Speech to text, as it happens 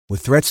With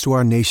threats to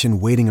our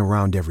nation waiting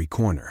around every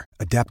corner,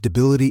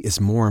 adaptability is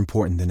more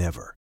important than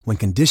ever. When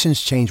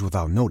conditions change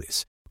without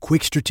notice,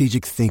 quick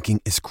strategic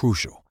thinking is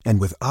crucial.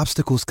 And with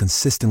obstacles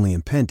consistently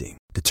impending,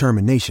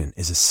 determination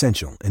is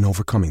essential in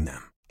overcoming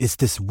them. It's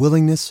this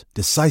willingness,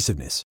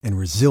 decisiveness, and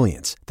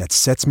resilience that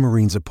sets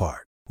Marines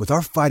apart. With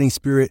our fighting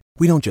spirit,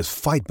 we don't just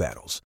fight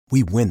battles,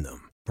 we win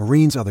them.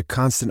 Marines are the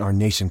constant our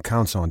nation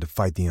counts on to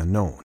fight the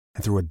unknown.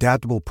 And through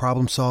adaptable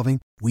problem solving,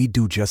 we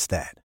do just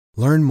that.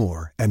 Learn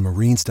more at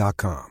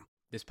marines.com.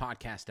 This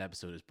podcast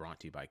episode is brought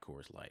to you by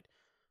Coors Light.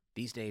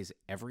 These days,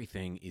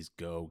 everything is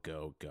go,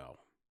 go,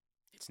 go.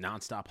 It's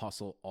nonstop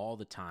hustle all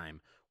the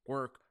time.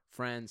 Work,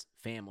 friends,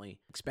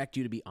 family, expect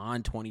you to be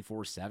on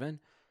 24/7.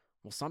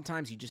 Well,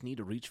 sometimes you just need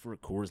to reach for a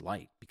Coors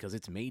Light because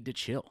it's made to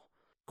chill.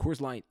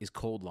 Coors Light is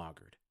cold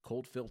lagered,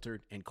 cold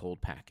filtered, and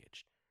cold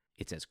packaged.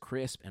 It's as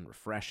crisp and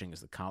refreshing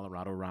as the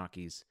Colorado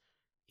Rockies.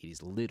 It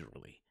is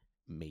literally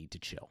made to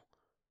chill.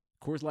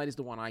 Coors Light is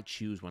the one I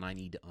choose when I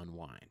need to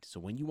unwind. So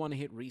when you want to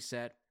hit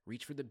reset,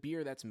 reach for the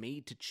beer that's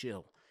made to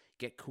chill.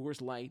 Get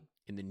Coors Light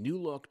in the new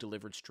look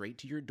delivered straight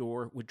to your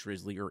door with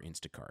Drizzly or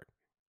Instacart.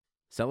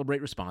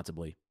 Celebrate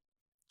responsibly.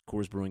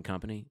 Coors Brewing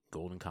Company,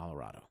 Golden,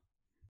 Colorado.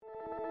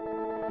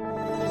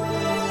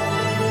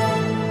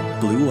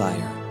 Blue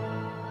Wire.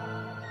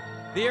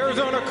 The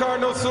Arizona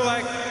Cardinals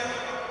select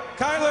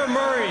Kyler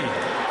Murray.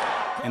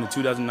 And the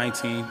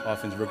 2019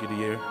 Offensive Rookie of the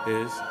Year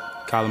is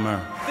Kyler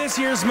Murray. This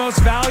year's most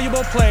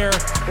valuable player,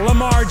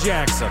 Lamar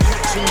Jackson.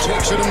 Jackson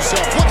takes it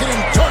himself. Look at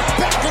him dart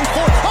back and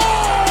forth. Oh!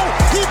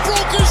 He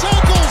broke his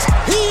ankles.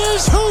 He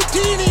is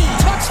Houdini.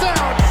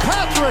 Touchdown.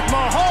 Patrick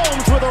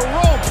Mahomes with a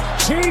rope.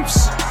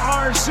 Chiefs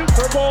are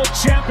Super Bowl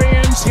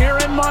champions here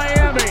in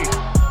Miami.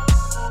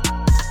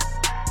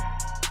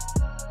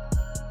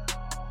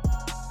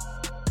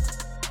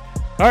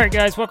 All right,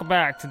 guys, welcome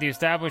back to the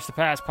Establish the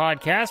Pass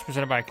podcast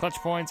presented by Clutch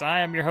Points.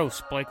 I am your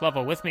host, Blake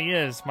Lovell. With me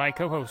is my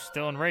co-host,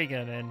 Dylan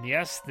Reagan. And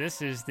yes,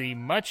 this is the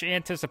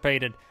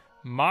much-anticipated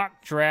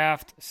mock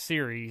draft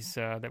series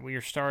that we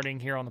are starting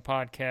here on the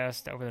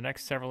podcast over the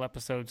next several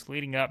episodes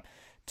leading up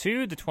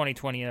to the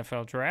 2020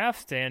 NFL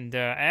Draft. And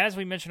as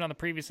we mentioned on the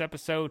previous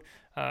episode,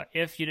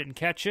 if you didn't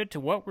catch it,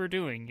 what we're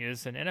doing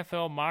is an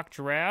NFL mock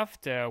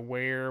draft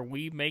where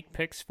we make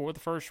picks for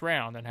the first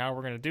round. And how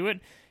we're going to do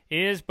it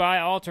is by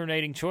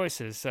alternating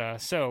choices.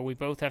 So we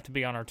both have to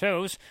be on our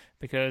toes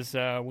because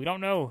we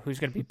don't know who's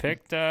going to be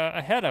picked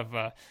ahead of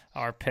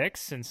our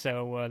picks. And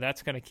so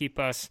that's going to keep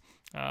us,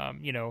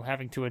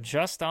 having to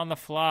adjust on the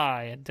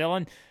fly. And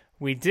Dylan,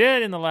 we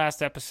did in the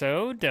last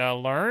episode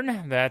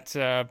learn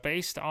that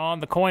based on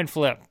the coin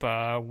flip,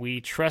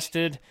 we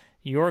trusted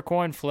your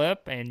coin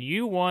flip and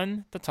you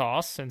won the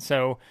toss. And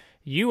so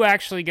you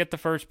actually get the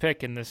first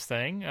pick in this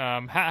thing.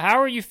 How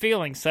are you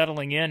feeling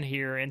settling in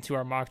here into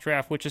our mock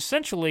draft, which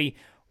essentially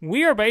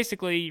we are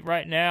basically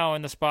right now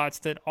in the spots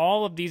that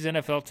all of these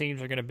NFL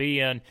teams are going to be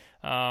in.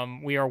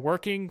 We are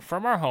working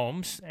from our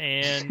homes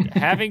and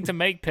having to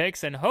make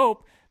picks and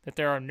hope that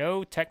there are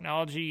no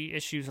technology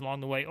issues along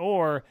the way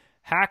or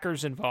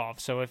hackers involved.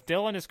 So if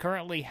Dylan is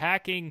currently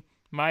hacking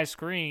my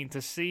screen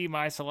to see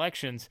my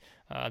selections,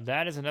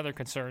 that is another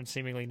concern,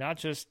 seemingly not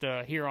just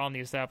here on the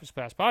Established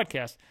Pass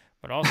podcast,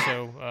 but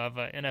also of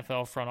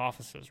NFL front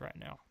offices right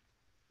now.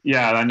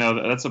 Yeah, I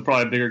know that's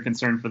probably a bigger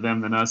concern for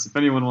them than us. If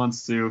anyone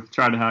wants to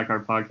try to hack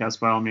our podcast,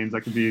 by all means,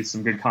 that could be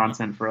some good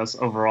content for us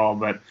overall.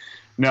 But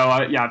no,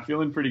 I'm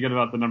feeling pretty good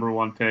about the number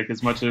one pick.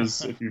 As much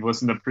as if you've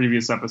listened to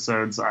previous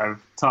episodes,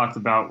 I've talked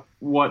about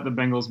what the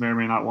Bengals may or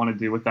may not want to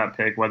do with that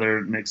pick, whether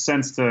it makes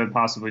sense to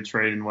possibly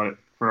trade and what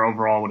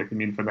it can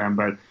mean for them.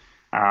 But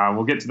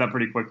we'll get to that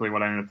pretty quickly,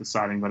 what I ended up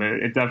deciding. But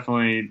it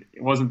definitely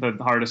wasn't the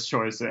hardest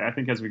choice. I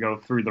think as we go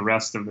through the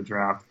rest of the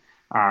draft,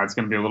 it's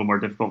going to be a little more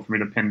difficult for me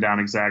to pin down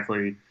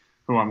exactly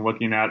who I'm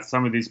looking at.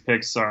 Some of these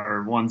picks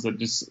are ones that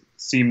just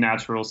seem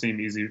natural,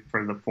 seem easy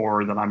for the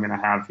four that I'm going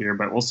to have here.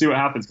 But we'll see what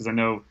happens because I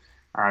know,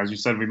 as you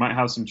said, we might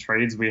have some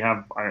trades.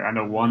 I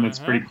know one that's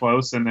pretty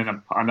close, and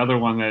then another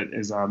one that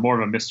is more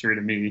of a mystery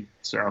to me.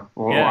 So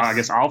yes. I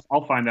guess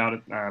I'll find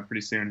out pretty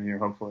soon here,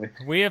 hopefully.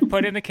 We have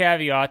put in the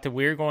caveat that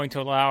we're going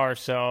to allow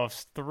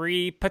ourselves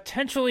 3,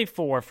 potentially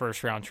 4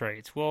 first-round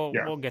trades.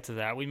 We'll get to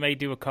that. We may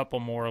do a couple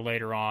more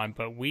later on,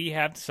 but we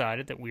have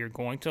decided that we are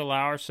going to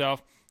allow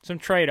ourselves some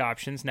trade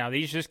options. Now,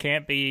 these just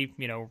can't be,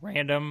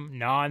 random,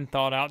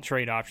 non-thought-out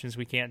trade options.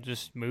 We can't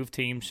just move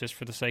teams just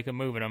for the sake of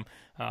moving them.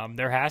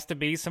 There has to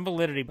be some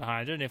validity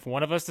behind it. And if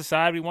one of us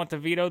decide we want to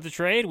veto the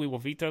trade, we will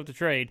veto the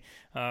trade.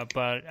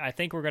 But I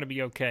think we're going to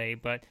be okay.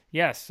 But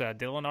yes,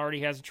 Dylan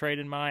already has a trade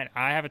in mind.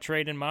 I have a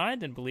trade in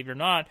mind, and believe it or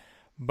not,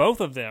 both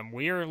of them,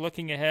 we are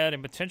looking ahead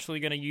and potentially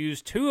going to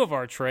use 2 of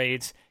our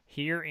trades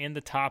here in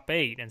the top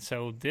 8. And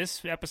so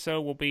this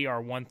episode will be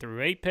our 1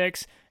 through 8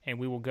 picks, and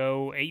we will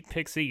go 8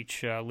 picks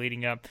each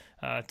leading up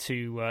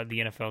to the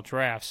NFL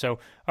draft. So,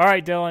 all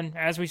right, Dylan,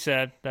 as we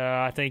said,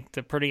 I think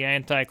the pretty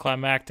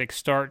anticlimactic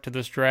start to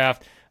this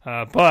draft.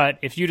 But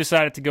if you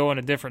decided to go in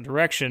a different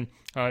direction,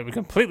 it would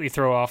completely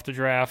throw off the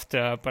draft.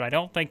 But I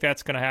don't think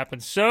that's going to happen.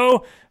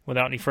 So,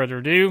 without any further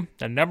ado,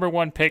 the number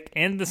 1 pick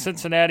in the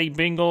Cincinnati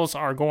Bengals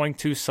are going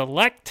to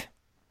select.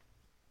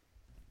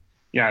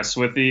 Yes,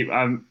 with the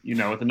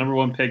with the number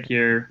 1 pick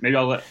here, maybe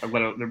I'll let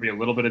there be a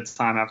little bit of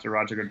time after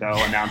Roger Goodell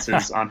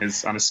announces on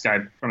his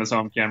Skype from his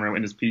home camera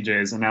in his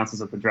PJs, announces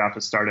that the draft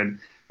has started.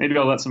 Maybe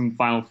I'll let some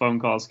final phone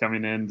calls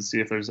coming in to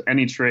see if there's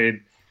any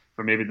trade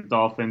for maybe the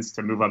Dolphins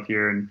to move up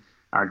here and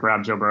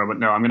grab Joe Burrow. But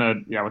no,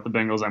 with the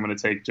Bengals, I'm gonna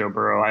take Joe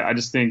Burrow. I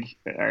just think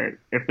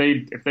if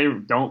they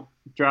don't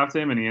draft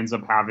him and he ends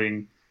up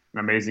having an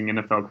amazing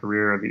NFL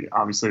career,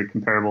 obviously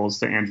comparables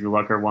to Andrew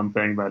Luck are one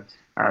thing, but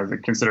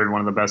considered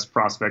one of the best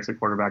prospects at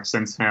quarterback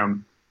since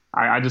him.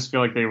 I just feel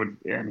like they would,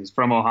 and he's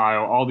from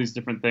Ohio, all these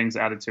different things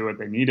added to it.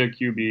 They need a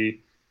QB,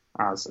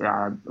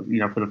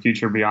 for the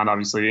future beyond.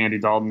 Obviously, Andy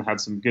Dalton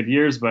had some good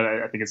years, but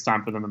I think it's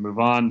time for them to move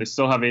on. They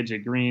still have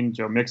AJ Green.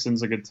 Joe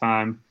Mixon's a good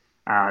time.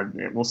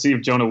 We'll see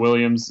if Jonah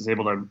Williams is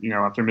able to,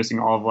 after missing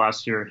all of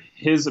last year,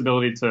 his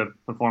ability to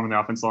perform in the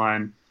offensive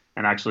line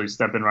and actually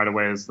step in right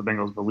away, as the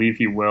Bengals believe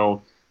he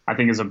will, I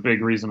think is a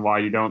big reason why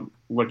you don't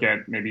look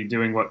at maybe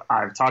doing what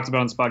I've talked about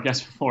on this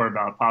podcast before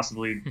about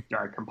possibly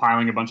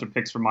compiling a bunch of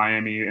picks from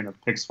Miami in a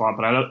pick swap.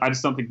 But I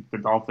just don't think the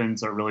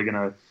Dolphins are really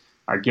going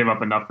to give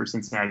up enough for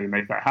Cincinnati to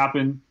make that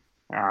happen.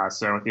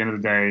 So at the end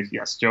of the day,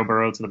 yes, Joe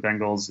Burrow to the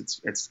Bengals.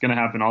 It's going to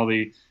happen. All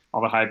the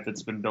hype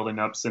that's been building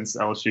up since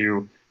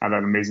LSU had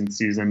that amazing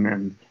season,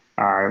 and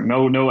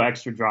no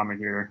extra drama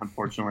here,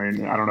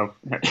 unfortunately. I don't know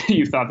if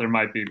you thought there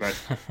might be, but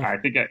I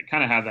think it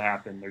kind of had to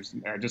happen.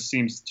 It just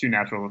seems too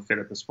natural of a fit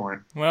at this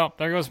point. Well,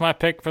 there goes my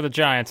pick for the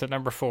Giants at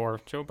number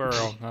 4, Joe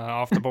Burrow,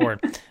 off the board.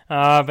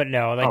 But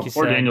no, like you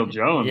said. Daniel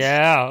Jones.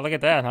 Yeah, look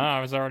at that, huh? I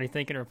was already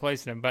thinking of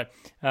replacing him. But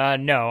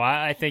no,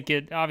 I think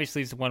it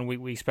obviously is the one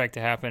we expect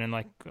to happen. And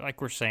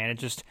like we're saying, it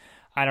just,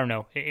 I don't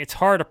know. It's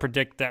hard to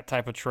predict that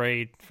type of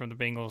trade from the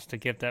Bengals to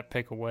give that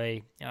pick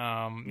away,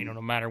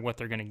 no matter what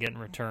they're going to get in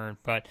return.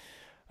 But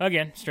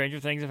again, stranger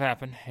things have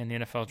happened in the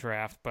NFL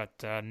draft.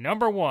 But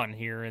number 1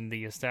 here in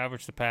the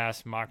Establish the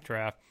Pass mock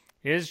draft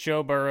is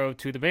Joe Burrow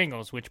to the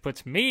Bengals, which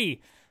puts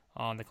me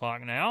on the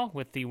clock now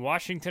with the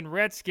Washington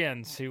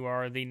Redskins, who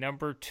are the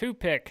number 2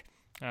 pick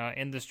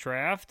in this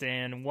draft.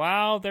 And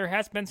while there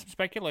has been some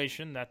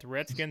speculation that the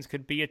Redskins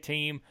could be a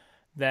team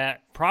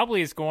that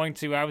probably is going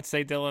to, I would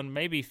say, Dylan,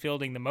 maybe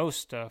fielding the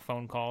most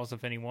phone calls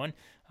of anyone,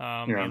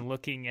 and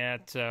looking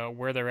at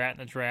where they're at in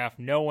the draft,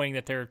 knowing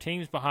that there are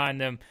teams behind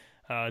them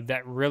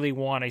that really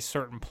want a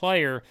certain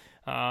player.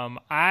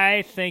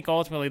 I think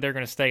ultimately they're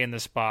going to stay in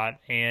this spot.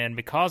 And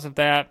because of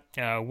that,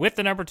 with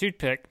the number 2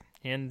 pick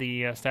in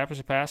the Establish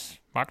the Pass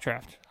mock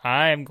draft,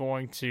 I am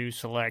going to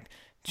select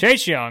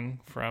Chase Young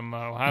from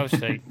Ohio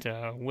State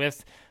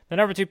with the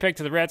number 2 pick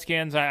to the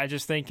Redskins. I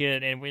just think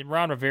and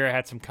Ron Rivera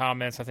had some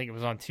comments, I think it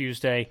was on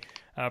Tuesday,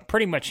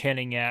 pretty much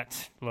hinting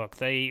at, look,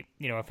 they,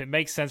 if it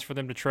makes sense for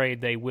them to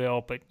trade, they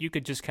will, but you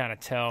could just kind of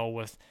tell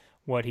with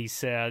what he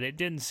said. It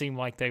didn't seem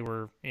like they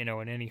were, in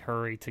any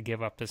hurry to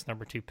give up this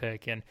number 2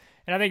 pick. And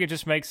I think it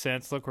just makes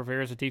sense. Look,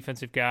 Rivera's a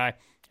defensive guy.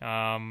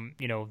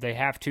 They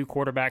have 2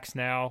 quarterbacks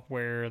now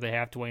where they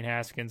have Dwayne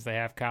Haskins, they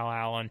have Kyle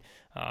Allen.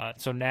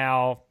 So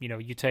now,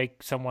 you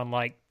take someone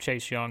like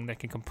Chase Young that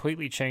can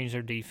completely change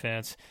their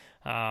defense.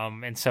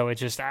 And so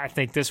I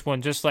think this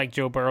one, just like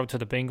Joe Burrow to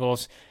the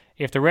Bengals,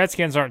 if the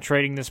Redskins aren't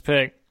trading this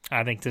pick,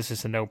 I think this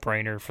is a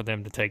no-brainer for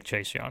them to take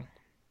Chase Young.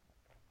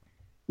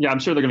 Yeah, I'm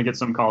sure they're going to get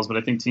some calls, but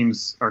I think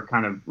teams are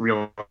kind of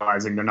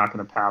realizing they're not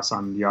going to pass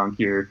on Young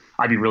here.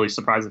 I'd be really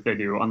surprised if they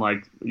do,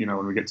 unlike,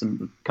 when we get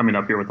to coming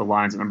up here with the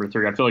Lions at number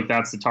 3. I feel like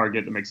that's the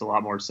target that makes a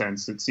lot more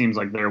sense. It seems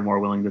like they're more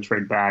willing to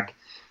trade back.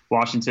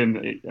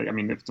 Washington,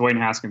 if Dwayne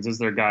Haskins is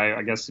their guy,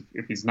 I guess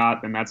if he's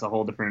not, then that's a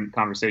whole different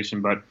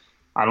conversation. But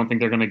I don't think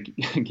they're going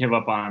to give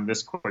up on him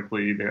this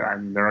quickly. They're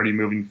already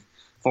moving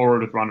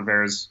forward with Ron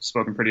Rivera's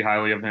spoken pretty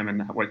highly of him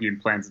and what he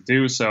plans to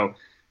do. So,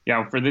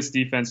 yeah, for this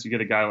defense, you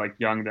get a guy like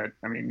Young that,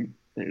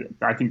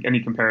 I think any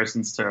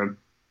comparisons to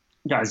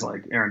guys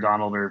like Aaron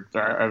Donald or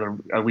other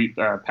elite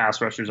pass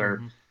rushers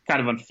are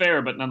kind of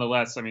unfair, but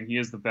nonetheless, he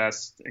is the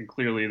best and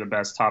clearly the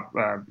best top,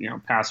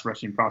 pass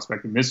rushing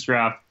prospect in this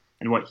draft,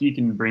 and what he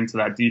can bring to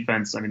that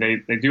defense.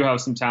 They do have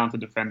some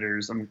talented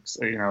defenders.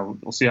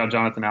 We'll see how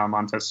Jonathan Allen,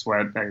 Montez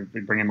Sweat, they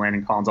bring in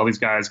Landon Collins, all these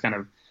guys kind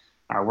of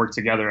work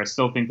together. I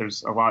still think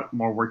there's a lot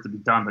more work to be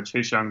done, but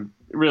Chase Young,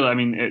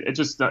 really,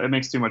 it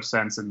makes too much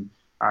sense, and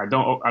I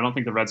don't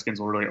think the Redskins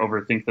will really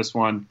overthink this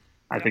one.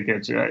 I think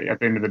at the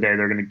end of the day,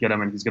 they're going to get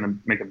him, and he's going to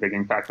make a big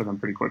impact for them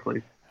pretty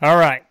quickly. All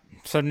right.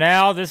 So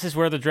now this is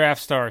where the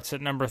draft starts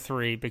at number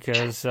 3,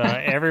 because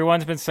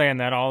everyone's been saying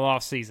that all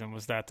off season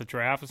was that the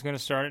draft was going to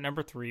start at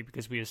number 3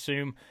 because we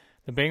assume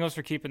the Bengals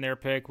are keeping their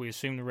pick. We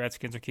assume the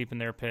Redskins are keeping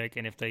their pick.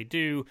 And if they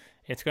do,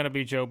 it's going to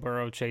be Joe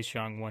Burrow, Chase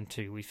Young,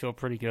 1-2. We feel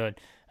pretty good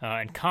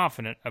and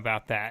confident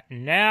about that.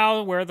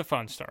 Now where the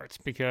fun starts,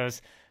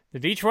 because the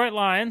Detroit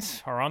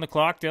Lions are on the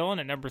clock, Dylan,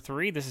 at number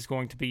 3. This is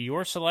going to be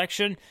your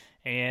selection.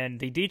 And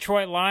the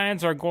Detroit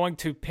Lions are going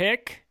to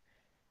pick...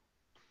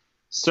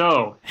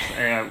 So,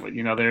 they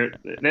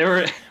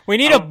were... We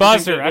need a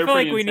buzzer. I feel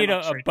like we need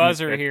a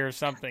buzzer here or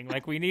something.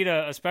 Like we need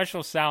a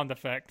special sound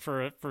effect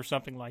for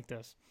something like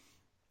this.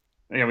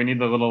 Yeah, we need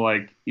the little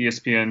like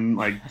ESPN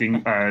like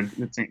ding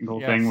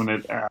tingle thing when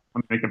they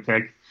make a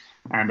pick.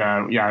 And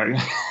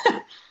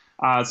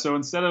so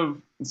instead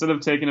of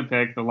taking a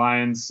pick, the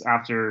Lions,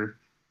 after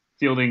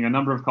fielding a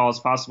number of calls,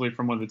 possibly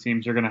from one of the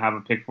teams you're going to have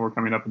a pick for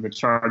coming up in the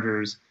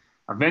Chargers,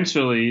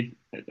 eventually,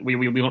 we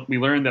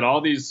learned that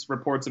all these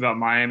reports about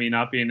Miami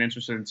not being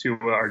interested in Tua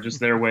are just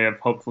their way of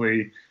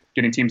hopefully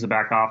getting teams to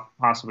back off,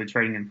 possibly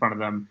trading in front of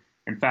them.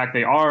 In fact,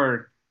 they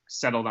are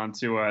settled on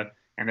Tua,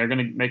 and they're going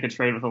to make a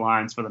trade with the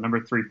Lions for the number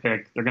 3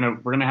 pick. We're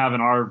going to have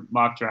in our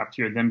mock draft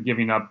here them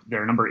giving up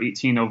their number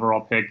 18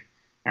 overall pick,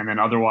 and then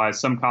otherwise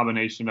some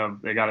combination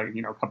of they got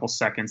a couple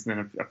seconds,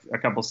 then a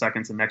couple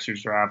seconds in next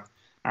year's draft,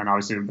 and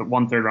obviously the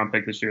 1 third-round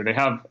pick this year. They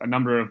have a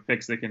number of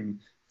picks they can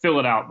fill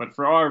it out. But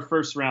for our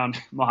first round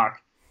mock,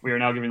 we are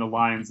now giving the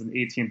Lions an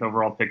 18th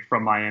overall pick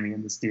from Miami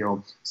in this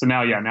deal. So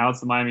now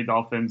it's the Miami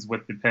Dolphins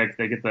with the pick.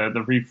 They get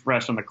the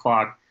refresh on the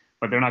clock,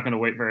 but they're not going to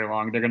wait very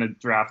long. They're going to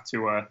draft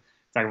Tua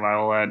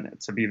Tagovailoa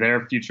to be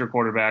their future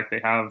quarterback.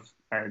 They have,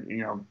 at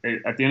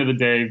the end of the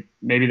day,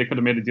 maybe they could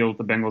have made a deal with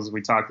the Bengals as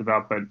we talked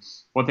about, but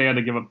what they had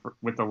to give up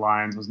with the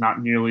Lions was not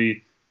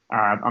nearly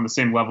on the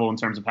same level in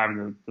terms of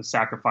having to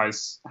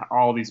sacrifice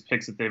all these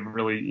picks that they've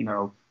really,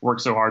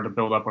 worked so hard to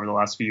build up over the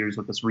last few years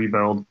with this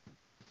rebuild.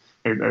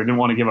 They didn't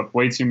want to give up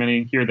way too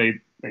many. Here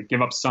they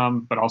give up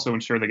some, but also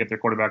ensure they get their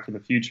quarterback for the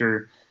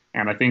future.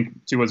 And I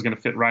think Tua is going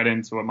to fit right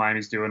into what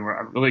Miami's doing.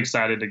 We're really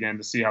excited, again,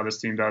 to see how this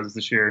team does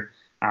this year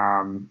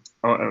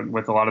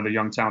with a lot of the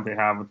young talent they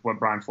have, with what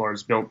Brian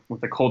Flores built with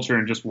the culture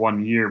in just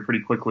 1 year pretty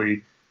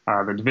quickly.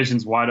 The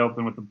division's wide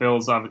open with the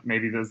Bills.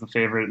 Maybe there's the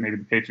favorite. Maybe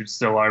the Patriots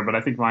still are. But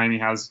I think Miami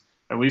has,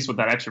 at least with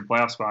that extra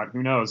playoff spot,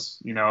 who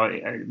knows? A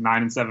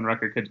 9-7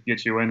 record could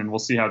get you in, and we'll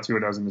see how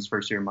Tua does in his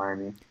first year in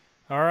Miami.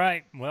 All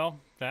right. Well,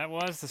 that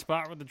was the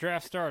spot where the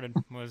draft started,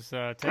 was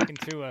taken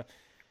Tua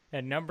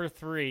at number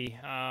 3,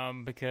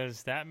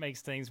 because that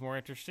makes things more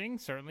interesting,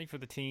 certainly for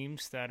the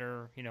teams that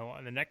are,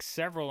 the next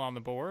several on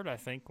the board, I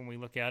think, when we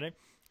look at it.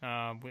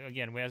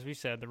 As we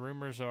said, the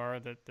rumors are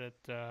that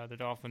the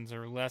Dolphins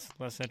are less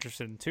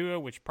interested in Tua,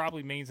 which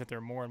probably means that they're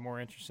more and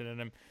more interested in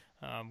him.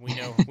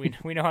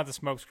 We know how the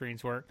smoke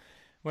screens work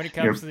when it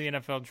comes to the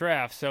NFL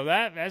draft. So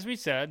that, as we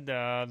said,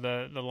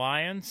 the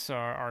Lions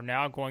are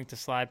now going to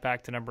slide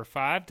back to number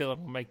 5.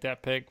 Dylan will make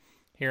that pick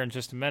here in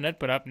just a minute.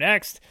 But up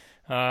next,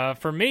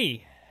 for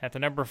me, at the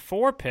number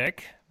 4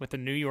 pick with the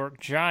New York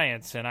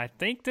Giants, and I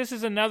think this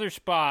is another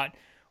spot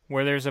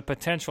where there's a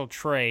potential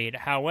trade.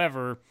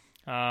 However,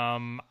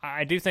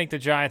 I do think the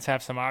Giants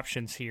have some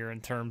options here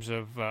in terms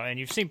of, and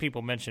you've seen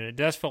people mention it. It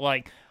does feel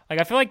like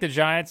I feel like the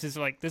Giants is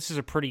this is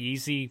a pretty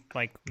easy,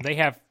 they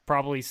have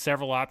probably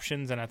several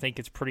options, and I think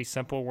it's pretty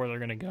simple where they're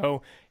going to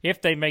go.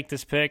 If they make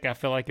this pick, I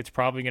feel like it's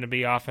probably going to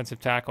be offensive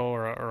tackle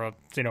or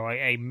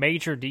a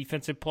major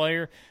defensive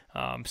player.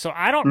 So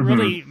I don't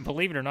really,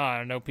 believe it or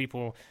not, I know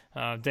people,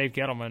 Dave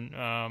Gettleman,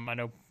 I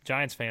know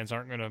Giants fans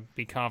aren't going to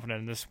be confident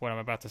in this, what I'm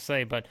about to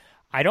say, but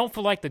I don't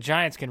feel like the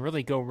Giants can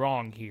really go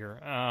wrong here.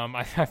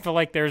 I feel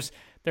like there's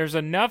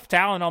enough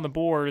talent on the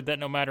board that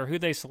no matter who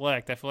they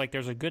select, I feel like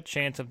there's a good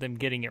chance of them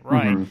getting it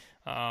right,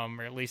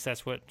 or at least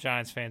that's what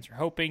Giants fans are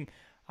hoping.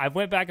 I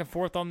went back and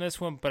forth on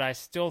this one, but I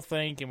still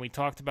think, and we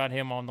talked about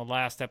him on the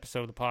last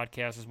episode of the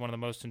podcast as one of the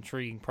most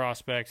intriguing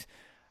prospects,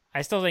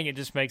 I still think it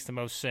just makes the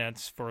most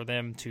sense for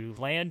them to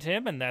land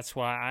him, and that's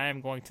why I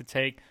am going to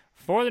take,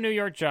 for the New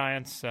York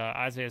Giants,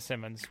 Isaiah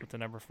Simmons with the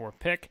number 4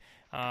 pick.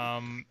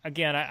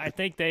 Again, I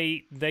think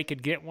they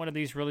could get one of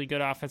these really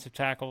good offensive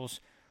tackles,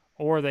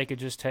 or they could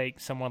just take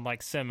someone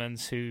like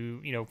Simmons who,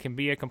 can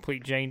be a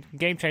complete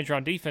game changer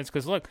on defense.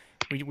 Because, look,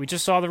 we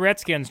just saw the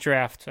Redskins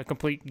draft a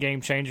complete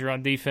game changer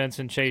on defense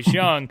in Chase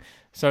Young.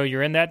 So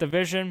you're in that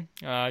division.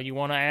 You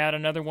want to add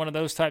another one of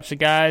those types of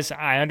guys.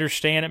 I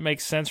understand it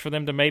makes sense for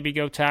them to maybe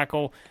go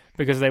tackle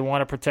because they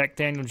want to protect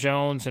Daniel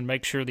Jones and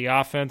make sure the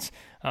offense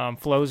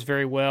flows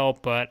very well.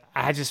 But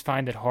I just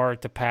find it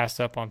hard to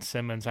pass up on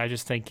Simmons. I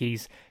just think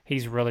he's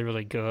really,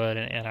 really good.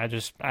 And I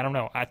don't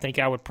know. I think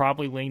I would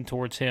probably lean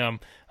towards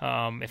him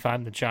if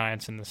I'm the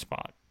Giants in this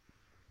spot.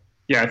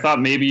 Yeah, I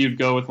thought maybe you'd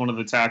go with one of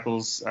the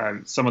tackles.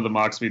 Some of the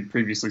mocks we'd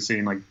previously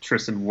seen, like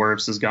Tristan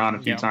Wirfs has gone a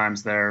few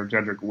times there,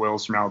 Jedrick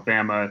Wills from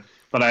Alabama.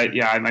 But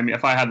I mean,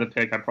 if I had the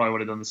pick, I probably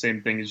would have done the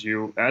same thing as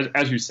you.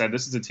 As you said,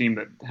 this is a team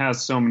that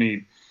has so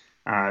many.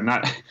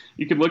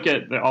 You could look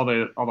at all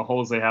the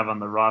holes they have on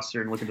the roster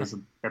and look at this as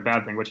a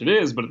bad thing, which it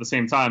is. But at the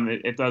same time,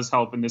 it does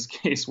help in this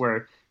case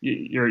where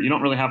you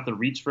don't really have to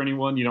reach for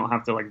anyone. You don't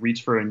have to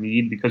reach for a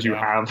need because you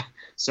have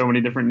so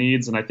many different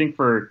needs. And I think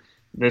for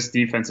this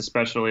defense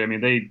especially, I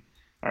mean,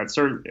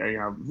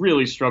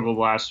 really struggled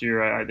last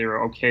year. They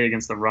were okay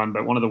against the run,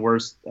 but one of the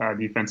worst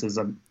defenses.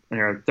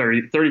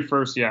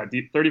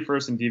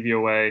 31st in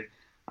DVOA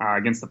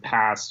against the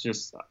pass.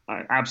 Just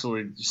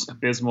absolutely just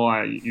abysmal.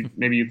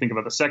 Maybe you think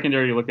about the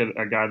secondary. You look at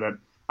a guy that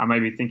I might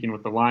be thinking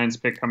with the Lions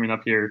pick coming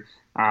up here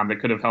that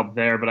could have helped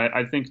there. But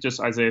I think just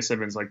Isaiah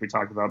Simmons, like we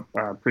talked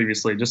about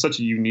previously, just such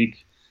a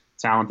unique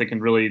talent that can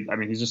really,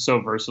 he's just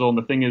so versatile. And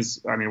the thing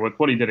is, with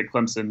what he did at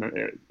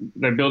Clemson,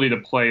 the ability to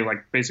play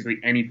like basically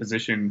any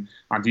position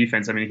on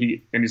defense.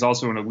 He's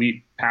also an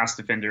elite pass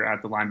defender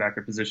at the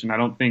linebacker position. I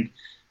don't think,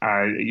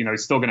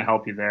 he's still going to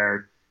help you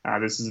there.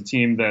 This is a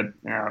team that,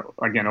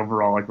 again,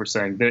 overall, like we're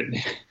saying,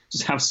 they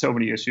just have so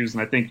many issues.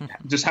 And I think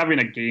just having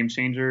a game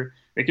changer,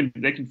 they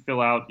can fill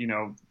out,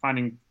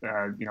 finding,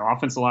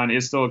 offensive line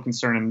is still a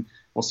concern, and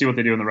we'll see what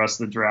they do in the rest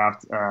of the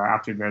draft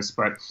after this.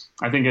 But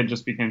I think it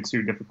just became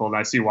too difficult.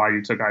 I see why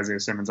you took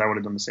Isaiah Simmons. I would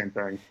have done the same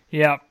thing.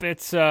 Yeah,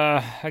 it's,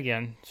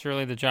 again,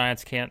 surely the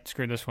Giants can't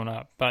screw this one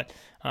up. But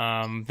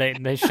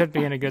they should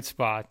be in a good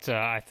spot,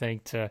 I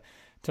think,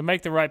 to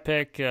make the right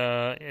pick,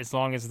 as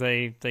long as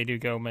they do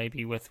go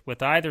maybe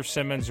with either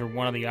Simmons or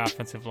one of the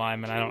offensive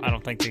linemen. I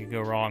don't think they could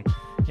go wrong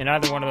in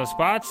either one of those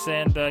spots.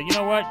 And you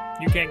know what?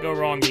 You can't go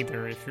wrong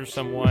either if you're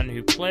someone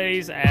who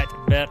plays at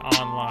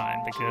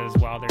BetOnline, because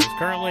while there's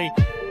currently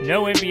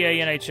no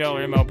NBA, NHL,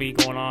 or MLB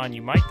going on,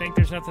 you might think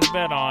there's nothing to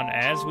bet on.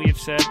 As we have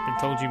said and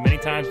told you many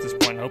times at this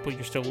point, hopefully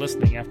you're still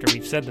listening after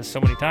we've said this so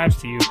many times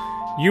to you,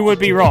 you would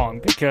be wrong,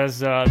 because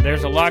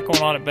there's a lot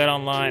going on at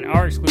BetOnline.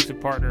 Our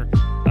exclusive partner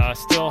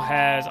still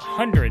has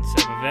hundreds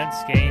of events,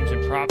 games,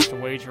 and props to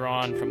wager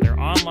on, from their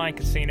online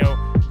casino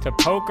to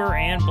poker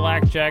and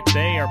blackjack.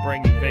 They are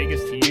bringing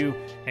Vegas to you.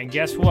 And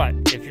guess what?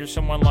 If you're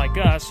someone like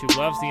us who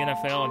loves the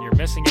NFL and you're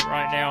missing it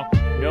right now,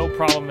 no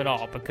problem at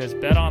all, because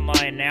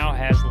BetOnline now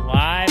has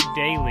live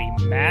daily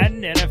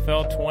Madden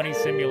NFL 20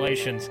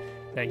 simulations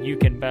that you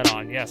can bet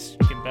on. Yes,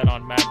 you can bet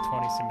on Madden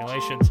 20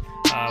 simulations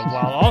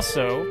while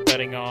also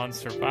betting on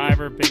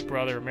Survivor, Big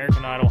Brother,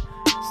 American Idol,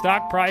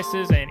 stock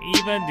prices, and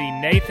even the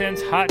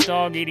Nathan's Hot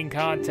Dog Eating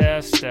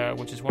Contest,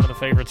 which is one of the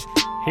favorites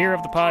here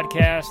of the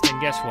podcast.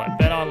 And guess what?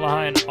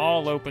 BetOnline,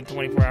 all open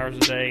 24 hours a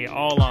day,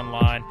 all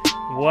online.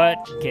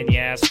 What can you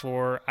ask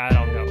for? I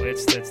don't know.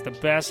 It's the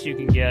best you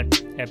can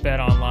get at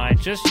BetOnline.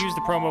 Just use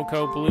the promo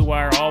code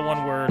BlueWire, all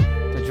one word,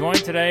 to join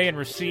today and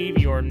receive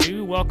your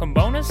new welcome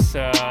bonus.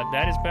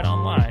 That is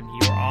BetOnline,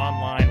 your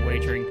online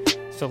wagering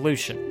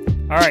solution.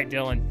 All right,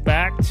 Dylan,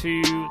 back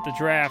to the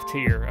draft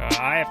here.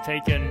 I have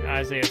taken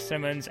Isaiah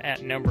Simmons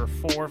at number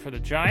 4 for the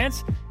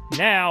Giants.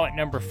 Now at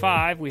number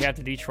 5, we have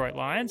the Detroit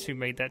Lions, who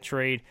made that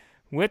trade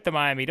with the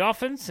Miami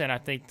Dolphins, and I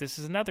think this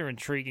is another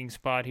intriguing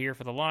spot here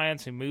for the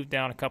Lions, who moved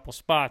down a couple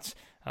spots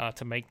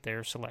to make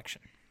their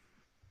selection.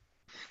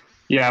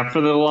 Yeah,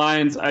 for the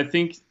Lions,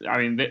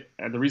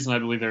 the reason I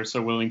believe they're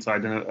so willing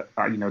to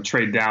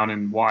trade down,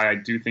 and why I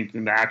do think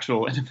in the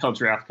actual NFL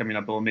draft coming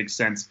up it will make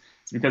sense,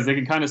 is because they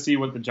can kind of see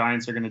what the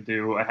Giants are going to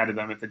do ahead of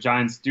them. If the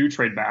Giants do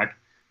trade back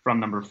from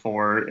number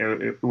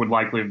 4, it would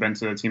likely have been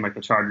to a team like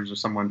the Chargers or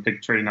someone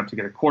trading up to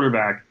get a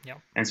quarterback.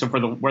 Yep. And so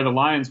where the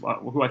Lions,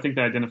 who I think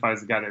they identify as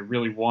the guy they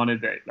really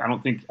wanted,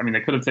 they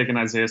could have taken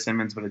Isaiah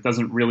Simmons, but it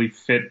doesn't really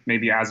fit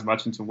maybe as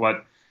much into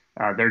what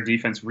their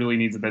defense really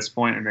needs at this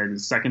point. And then the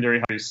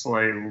secondary, how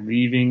Slay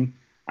leaving,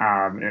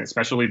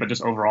 especially, but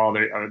just overall,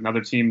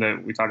 another team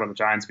that we talk about the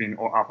Giants being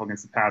awful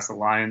against the pass. The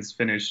Lions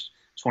finished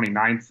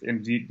 29th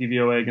in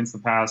DVOA against the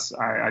pass.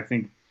 I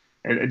think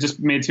it just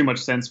made too much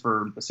sense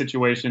for the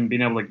situation,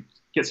 being able to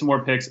get some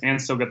more picks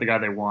and still get the guy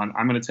they want.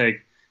 I'm going to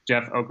take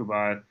Jeff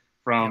Okuba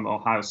from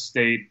Ohio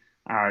State.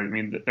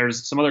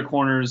 There's some other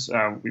corners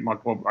we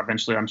will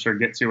eventually, I'm sure,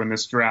 get to in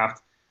this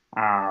draft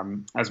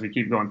as we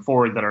keep going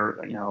forward that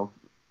are,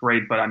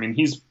 great. But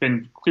he's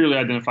been clearly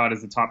identified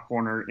as the top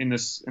corner in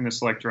this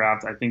select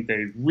draft. I think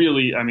they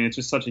really, it's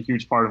just such a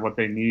huge part of what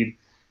they need.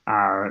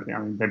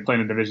 They play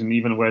in a division,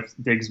 even with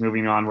Diggs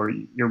moving on, where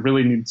you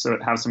really need to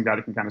have some guy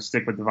that can kind of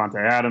stick with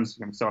Devontae Adams.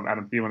 You can still have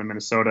Adam Thielen in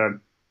Minnesota.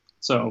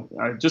 So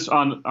just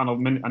on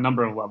a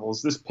number of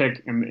levels, this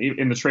pick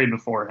in the trade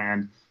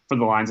beforehand for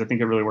the Lions, I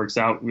think it really works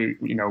out.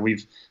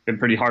 We've been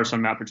pretty harsh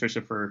on Matt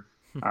Patricia for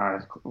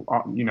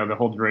the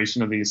whole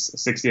duration of these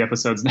 60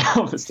 episodes now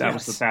of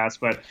Establish the Pass.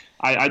 But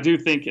I do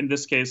think in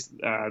this case,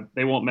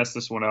 they won't mess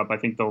this one up. I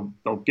think they'll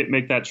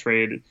make that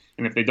trade.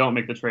 And if they don't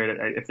make the trade,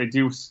 if they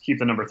do keep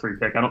the number 3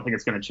 pick, I don't think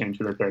it's going to change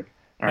who they pick.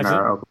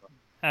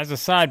 As a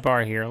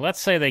sidebar here,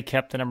 let's say they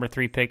kept the number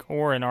 3 pick,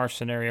 or in our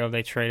scenario,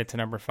 they traded to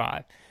number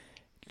 5.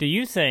 Do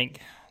you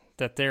think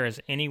that there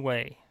is any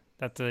way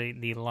that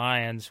the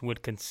Lions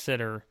would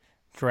consider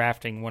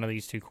drafting one of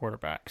these 2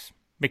 quarterbacks?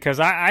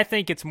 Because I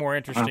think it's more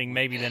interesting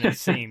maybe than it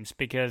seems,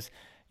 because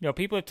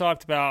people have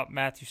talked about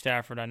Matthew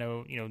Stafford. I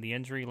know the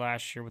injury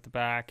last year with the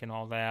back and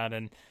all that,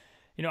 and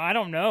I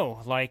don't know.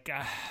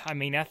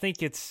 I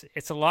think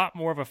it's a lot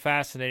more of a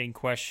fascinating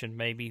question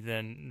maybe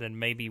than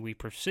maybe we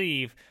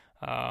perceive.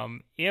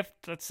 If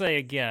let's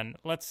say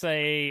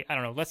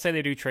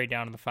they do trade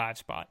down to the 5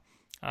 spot,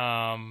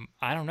 I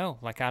don't know.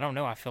 I don't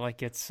know. I feel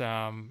like it's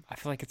an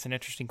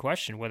interesting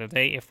question whether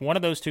if one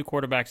of those two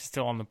quarterbacks is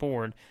still on the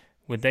board,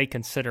 would they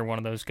consider one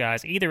of those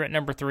guys either at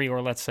number 3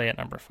 or let's say at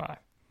number 5?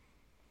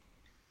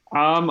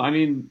 I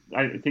mean,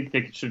 I think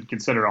they should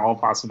consider all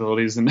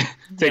possibilities and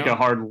take a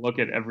hard look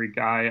at every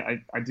guy.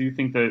 I do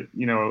think that,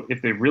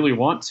 if they really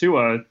want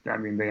Tua, I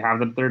mean, they have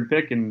the 3rd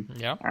pick, and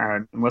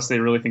unless they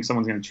really think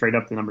someone's going to trade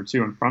up to number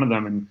 2 in front of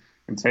them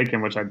and take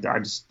him, which I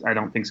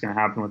don't think is going to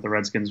happen with the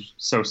Redskins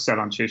so set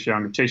on Chase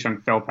Young. If Chase Young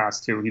fell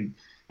past 2,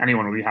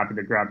 anyone would be happy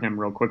to grab him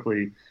real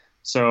quickly.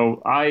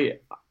 So I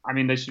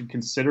mean, they should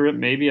consider it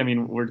maybe. I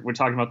mean, we're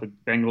talking about the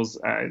Bengals,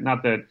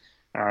 not that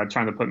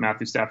trying to put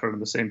Matthew Stafford on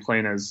the same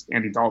plane as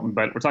Andy Dalton,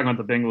 but we're talking about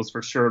the Bengals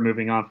for sure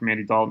moving on from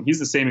Andy Dalton. He's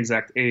the same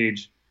exact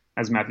age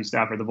as Matthew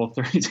Stafford. They're both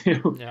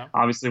 32. Yeah.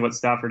 Obviously, what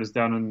Stafford has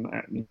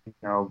done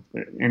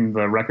in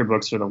the record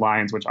books for the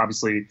Lions, which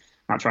obviously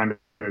not trying to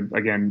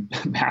again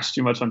bash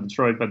too much on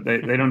Detroit, but they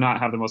do not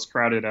have the most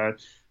crowded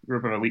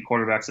group of elite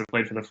quarterbacks that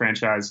played for the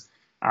franchise.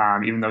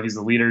 Even though he's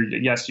the leader,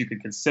 yes, you could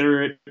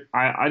consider it.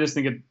 I just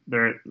think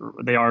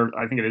they are.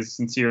 I think it is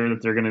sincere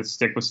that they're going to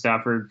stick with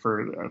Stafford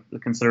for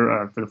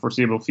the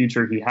foreseeable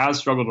future. He has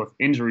struggled with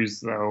injuries,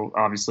 though,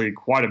 obviously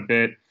quite a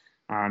bit,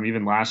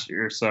 even last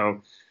year.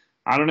 So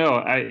I don't know.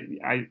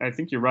 I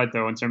think you're right,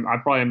 though. I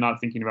probably am not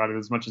thinking about it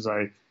as much as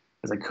I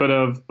could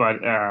have,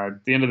 but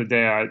at the end of the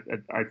day,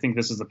 I think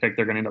this is the pick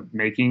they're going to end up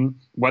making.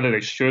 Whether they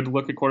should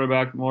look at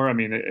quarterback more, I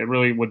mean, it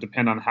really would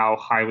depend on how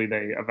highly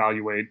they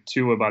evaluate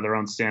Tua by their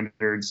own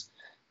standards,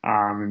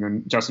 and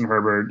then Justin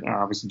Herbert,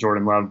 obviously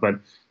Jordan Love, but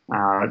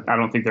I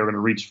don't think they're going to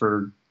reach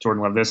for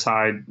Jordan Love this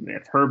high.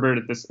 If Herbert,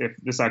 if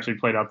this actually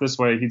played out this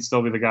way, he'd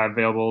still be the guy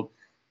available.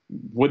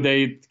 Would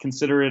they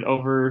consider it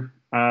over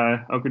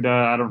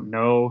Okudah? I don't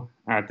know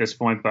at this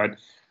point, but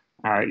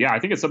I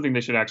think it's something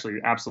they should actually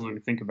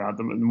absolutely think about.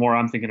 The more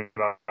I'm thinking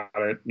about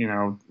it,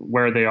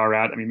 where they are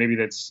at. I mean, maybe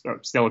that's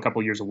still a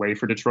couple years away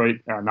for Detroit,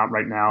 not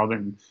right now.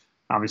 Then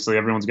obviously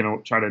everyone's going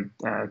to try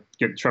to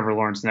get Trevor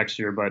Lawrence next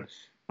year. But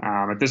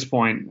at this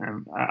point,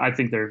 I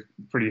think they're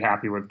pretty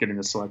happy with getting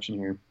the selection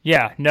here.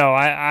 Yeah, no,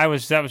 that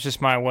was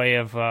just my way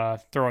of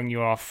throwing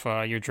you off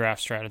your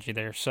draft strategy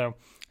there. So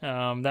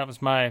that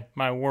was my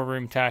war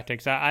room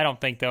tactics. I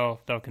don't think they'll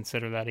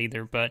consider that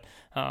either, but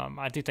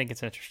I do think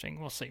it's interesting.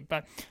 We'll see.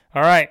 But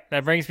all right,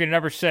 that brings me to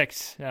number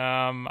 6.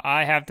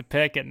 I have the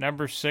pick at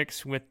number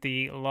 6 with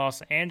the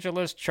Los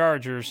Angeles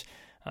Chargers,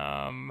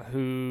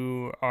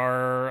 who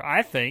are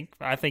I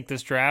think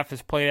this draft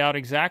has played out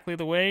exactly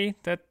the way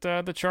that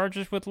the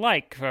Chargers would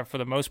like for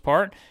the most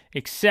part,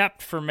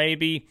 except for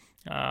maybe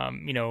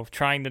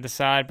trying to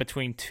decide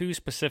between 2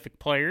 specific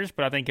players.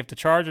 But I think if the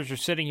Chargers are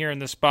sitting here in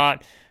this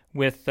spot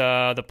with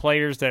the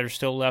players that are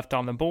still left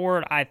on the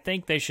board, I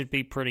think they should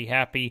be pretty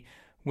happy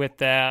with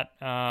that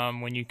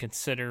when you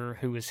consider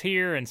who is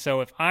here. And so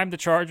if I'm the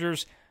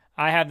Chargers,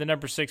 I have the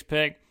number 6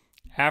 pick.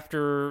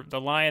 After the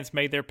Lions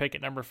made their pick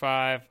at number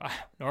 5,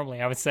 normally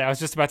I was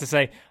just about to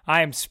say,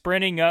 I am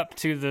sprinting up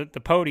to the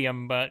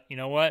podium, but you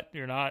know what?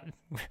 We don't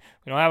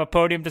have a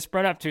podium to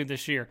sprint up to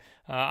this year.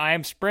 I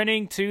am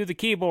sprinting to the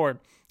keyboard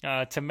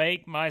to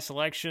make my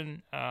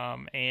selection,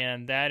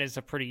 and that is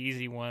a pretty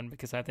easy one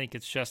because I think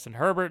it's Justin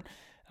Herbert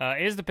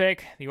is the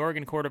pick, the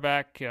Oregon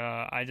quarterback.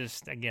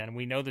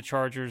 We know the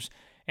Chargers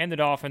and the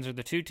Dolphins are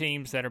the 2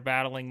 teams that are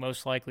battling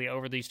most likely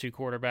over these 2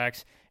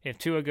 quarterbacks. If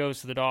Tua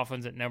goes to the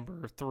Dolphins at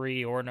number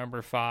 3 or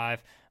number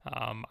 5,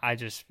 I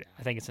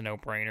think it's a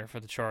no-brainer for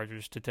the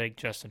Chargers to take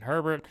Justin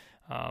Herbert.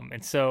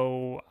 And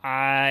so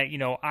I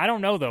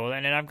don't know though,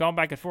 and I've gone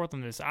back and forth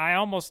on this. I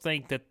almost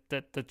think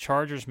that the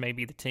Chargers may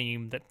be the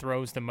team that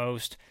throws the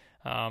most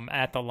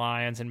at the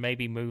Lions and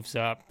maybe moves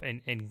up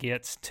and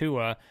gets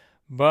Tua,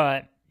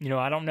 but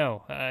I don't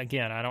know.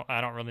 Again, I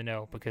don't really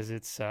know because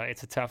it's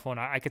a tough one.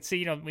 I could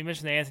see, we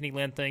mentioned the Anthony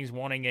Lynn things,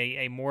 wanting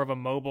a more of a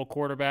mobile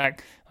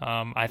quarterback.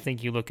 I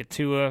think you look at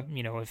Tua,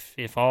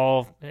 if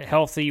all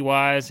healthy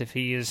wise, if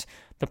he is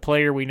the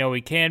player we know he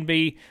can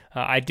be,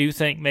 I do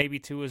think maybe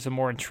Tua is a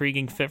more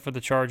intriguing fit for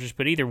the Chargers.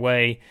 But either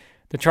way,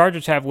 the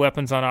Chargers have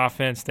weapons on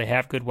offense. They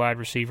have good wide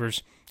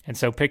receivers. And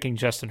so picking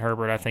Justin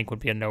Herbert, I think, would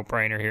be a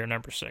no-brainer here at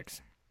number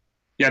 6.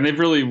 Yeah, and they've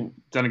really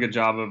done a good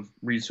job of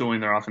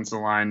retooling their offensive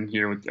line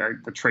here with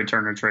the Trey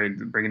Turner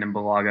trade, bringing in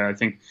Bulaga. I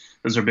think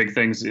those are big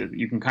things.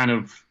 You can kind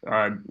of,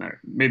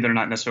 maybe they're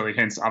not necessarily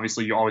hints.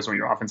 Obviously, you always want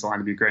your offensive line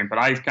to be great, but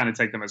I kind of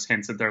take them as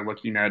hints that they're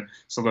looking at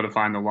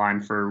solidifying the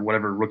line for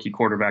whatever rookie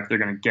quarterback they're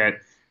going to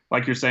get.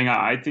 Like you're saying,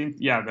 I think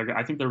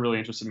they're really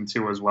interested in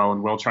Tua as well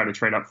and will try to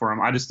trade up for him.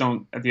 I just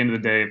don't, at the end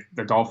of the day, if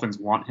the Dolphins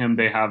want him,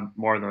 they have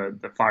more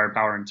of the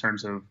firepower in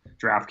terms of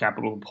draft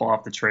capital to pull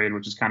off the trade,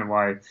 which is kind of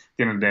why at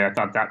the end of the day, I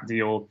thought that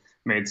deal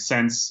made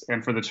sense.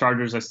 And for the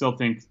Chargers, I still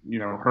think,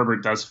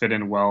 Herbert does fit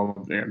in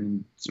well.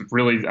 And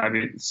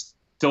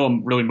still a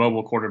really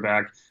mobile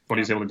quarterback, what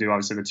he's able to do.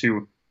 Obviously, the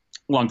 2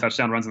 long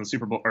touchdown runs in the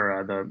Super Bowl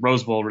or the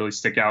Rose Bowl really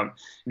stick out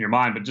in your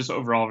mind. But just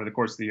overall over the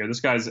course of the year, this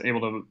guy's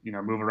able to,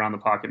 move around the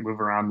pocket, move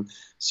around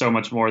so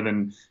much more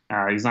than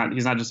He's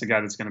not just a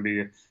guy that's going to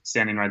be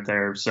standing right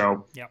there.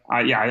 So, yep.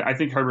 I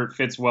think Herbert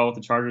fits well with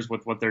the Chargers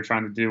with what they're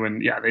trying to do.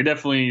 And, yeah, they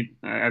definitely,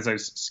 as I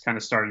kind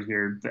of started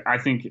here, I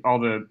think all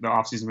the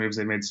offseason moves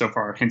they made so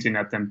far are hinting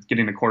at them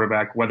getting a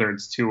quarterback, whether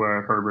it's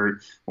Tua,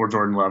 Herbert, or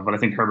Jordan Love. But I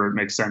think Herbert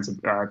makes sense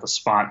at the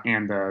spot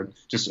and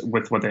just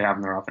with what they have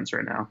in their offense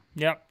right now.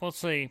 Yep, we'll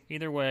see.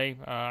 Either way,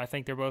 I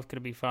think they're both going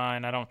to be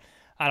fine. I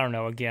don't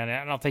know. Again,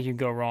 I don't think you can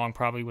go wrong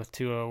probably with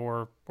Tua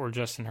or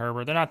Justin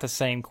Herbert. They're not the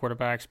same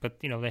quarterbacks, but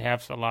they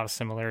have a lot of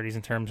similarities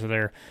in terms of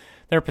their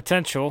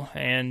potential,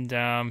 and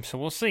so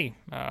we'll see.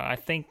 I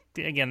think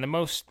again the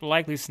most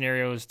likely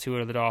scenario is Tua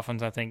to the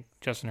Dolphins. I think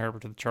Justin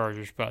Herbert to the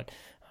Chargers, but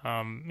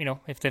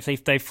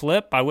if they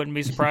flip, I wouldn't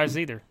be surprised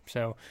either.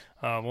 So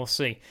we'll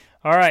see.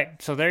 All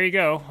right, so there you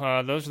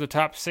go. Those are the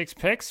top 6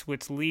 picks,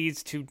 which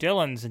leads to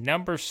Dylan's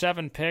number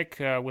 7 pick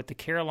with the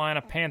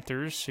Carolina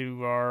Panthers,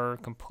 who are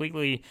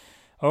completely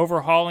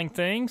overhauling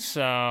things.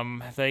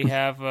 They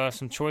have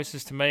some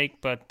choices to make,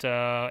 but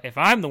if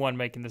I'm the one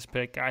making this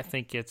pick, I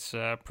think it's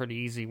pretty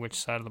easy which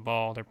side of the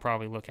ball they're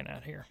probably looking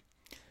at here.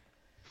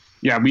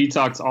 Yeah, we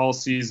talked all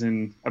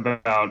season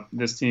about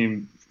this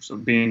team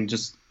being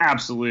just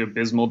absolutely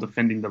abysmal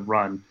defending the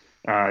run.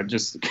 It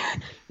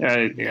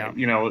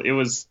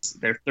was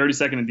their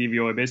 32nd in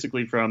DVOA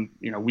basically from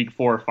week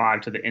 4 or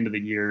 5 to the end of the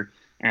year.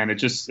 And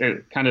as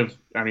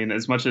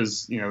much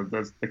as,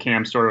 the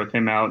Cam story with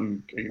him out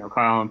and,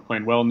 Kyle Allen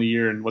playing well in the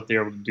year and what they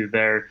were able to do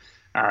there,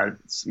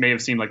 may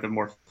have seemed like the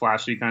more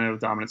flashy kind of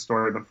dominant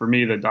story. But for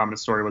me, the dominant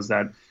story was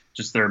that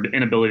just their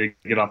inability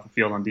to get off the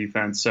field on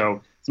defense.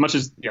 So as much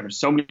as, there's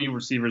so many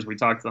receivers, we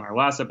talked on our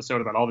last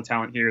episode about all the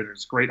talent here.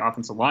 There's great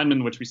offensive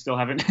linemen, which we still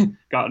haven't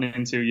gotten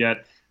into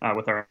yet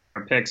with our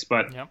picks.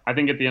 But yep. I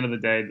think at the end of the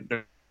day,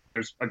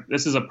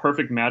 this is a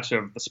perfect match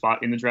of the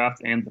spot in the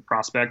draft and the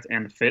prospect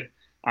and the fit.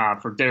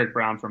 For Derek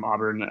Brown from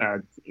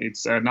Auburn,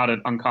 it's not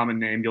an uncommon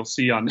name. You'll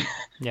see on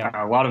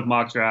a lot of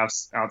mock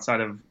drafts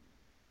outside of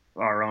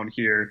our own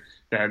here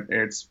that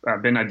it's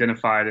been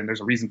identified, and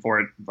there's a reason for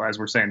it. As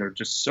we're saying, they're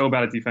just so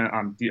bad at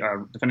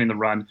defending the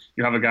run.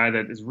 You have a guy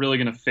that is really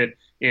going to fit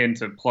in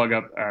to plug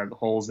up the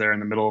holes there in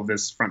the middle of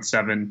this front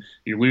 7.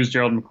 You lose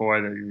Gerald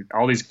McCoy.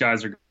 All these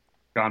guys are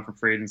gone from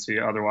free agency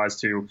otherwise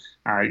too,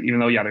 even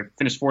though they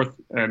finished fourth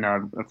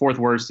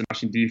worst in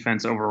rushing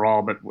defense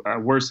overall, but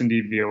worse in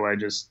DVOA,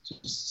 just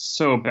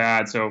so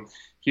bad. So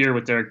here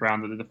with Derek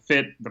Brown, the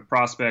fit, the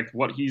prospect,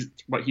 what he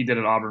did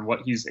at Auburn,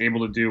 what he's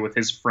able to do with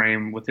his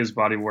frame, with his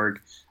body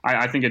work,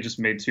 I think it just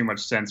made too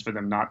much sense for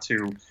them not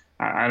to.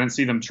 I didn't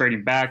see them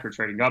trading back or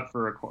trading up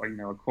for a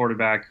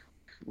quarterback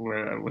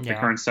with the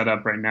current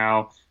setup right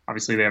now.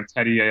 Obviously they have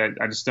Teddy.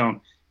 I just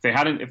don't.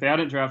 If they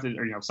hadn't drafted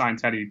or signed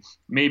Teddy,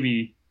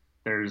 maybe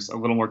there's a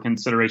little more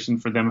consideration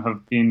for them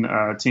of being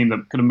a team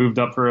that could have moved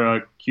up for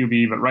a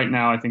QB. But right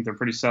now, I think they're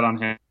pretty set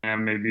on him.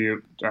 Maybe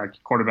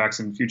quarterbacks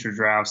in future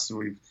drafts.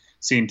 We've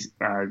seen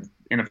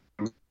NFL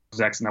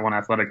execs in that one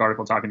Athletic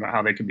article talking about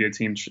how they could be a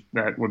team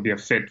that would be a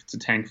fit to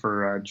tank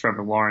for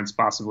Trevor Lawrence,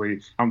 possibly.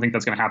 I don't think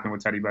that's going to happen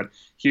with Teddy. But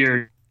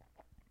here,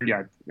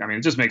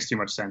 it just makes too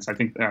much sense. I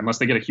think unless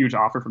they get a huge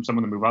offer from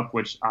someone to move up,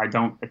 which I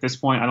don't at this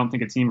point, I don't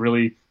think a team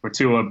really with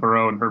Tua,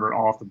 Burrow, and Herbert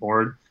all off the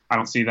board. I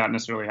don't see that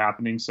necessarily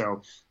happening.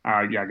 So,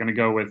 going to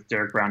go with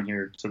Derek Brown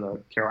here to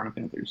the Carolina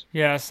Panthers.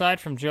 Yeah,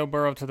 aside from Joe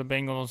Burrow to the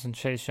Bengals and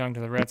Chase Young to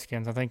the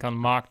Redskins, I think on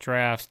mock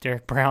drafts,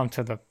 Derek Brown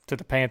to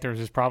the Panthers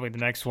is probably the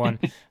next one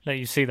that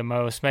you see the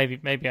most. Maybe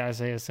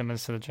Isaiah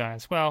Simmons to the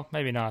Giants. Well,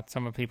 maybe not.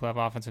 Some of the people have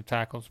offensive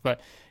tackles.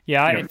 But,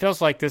 it feels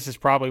like this is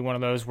probably one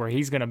of those where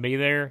he's going to be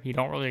there. You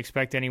don't really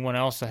expect anyone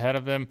else ahead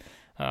of them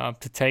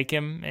to take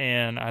him,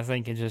 and I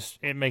think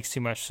it makes too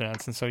much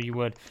sense. And so you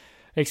would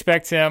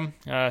expect him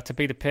to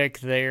be the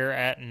pick there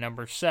at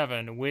number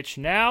 7, which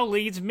now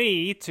leads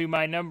me to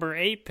my number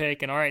 8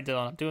 pick. And all right,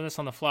 Dylan, I'm doing this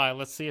on the fly.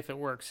 Let's see if it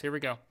works. Here we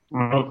go.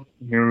 Oh,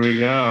 here we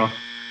go.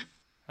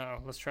 Oh,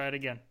 let's try it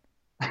again.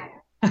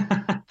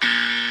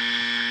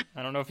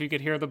 I don't know if you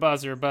could hear the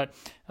buzzer, but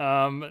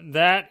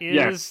that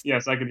is...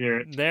 Yes, I could hear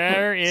it.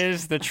 There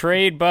is the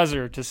trade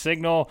buzzer to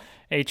signal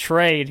a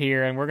trade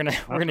here, and we're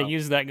gonna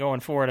use that going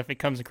forward. If it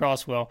comes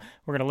across well,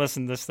 we're gonna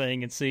listen to this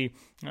thing and see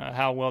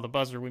how well the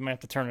buzzer. We might have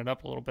to turn it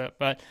up a little bit,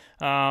 but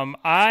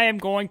I am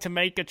going to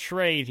make a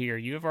trade here.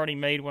 You have already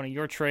made one of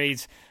your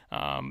trades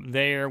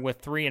there with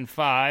 3 and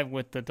 5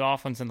 with the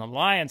Dolphins and the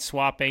Lions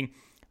swapping.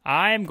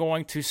 I am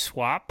going to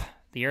swap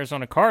the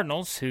Arizona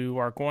Cardinals, who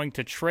are going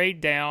to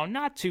trade down,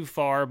 not too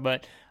far,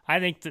 but I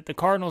think that the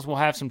Cardinals will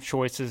have some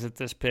choices at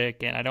this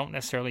pick, and I don't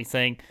necessarily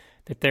think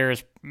that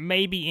there's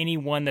maybe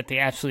anyone that they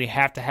absolutely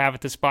have to have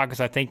at this spot,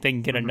 because I think they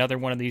can get another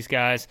one of these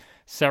guys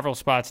several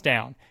spots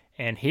down.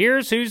 And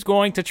here's who's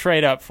going to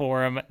trade up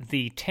for him.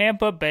 The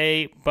Tampa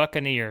Bay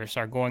Buccaneers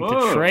are going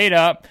to trade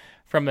up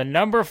from the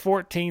number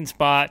 14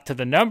 spot to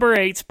the number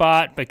 8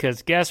 spot,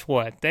 because guess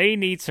what? They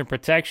need some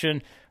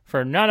protection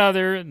for none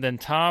other than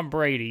Tom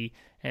Brady.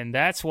 And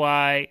that's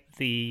why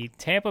the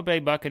Tampa Bay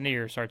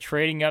Buccaneers are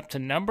trading up to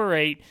number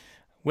 8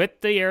 with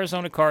the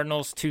Arizona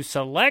Cardinals to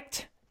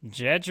select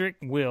Jedrick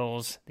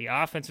Wills, the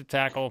offensive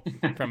tackle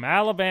from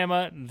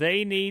Alabama.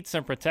 They need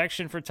some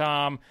protection for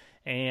Tom,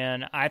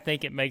 and I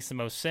think it makes the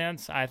most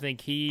sense. I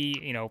think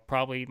he,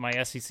 probably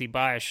my SEC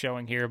bias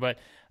showing here, but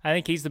I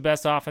think he's the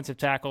best offensive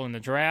tackle in the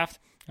draft.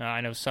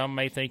 I know some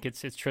may think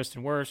it's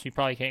Tristan Wirfs. You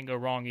probably can't go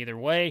wrong either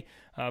way.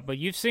 But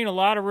you've seen a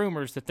lot of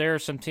rumors that there are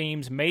some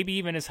teams, maybe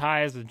even as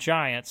high as the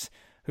Giants,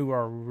 who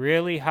are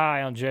really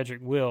high on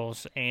Jedrick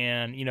Wills.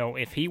 And,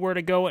 if he were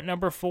to go at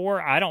number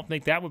 4, I don't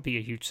think that would be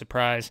a huge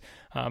surprise.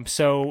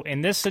 So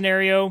in this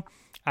scenario,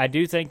 I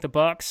do think the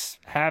Bucs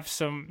have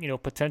some,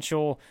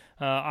 potential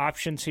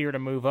options here to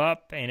move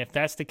up. And if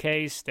that's the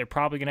case, they're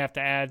probably going to have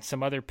to add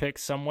some other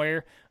picks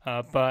somewhere.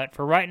 But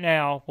for right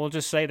now, we'll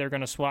just say they're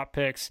going to swap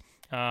picks.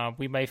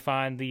 We may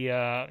find the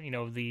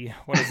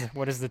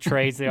what is the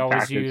trades they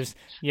always use?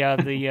 Yeah,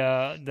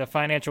 the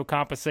financial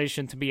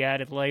compensation to be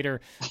added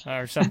later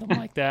or something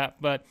like that.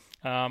 But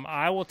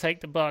I will take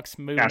the Bucs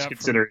moving cash up.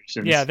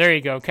 Considerations. Yeah, there you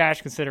go.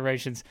 Cash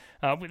considerations.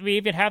 We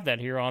even have that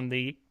here on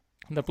the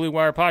Blue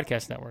Wire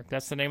Podcast Network.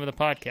 That's the name of the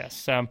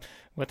podcast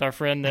with our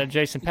friend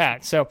Jason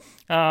Patt. So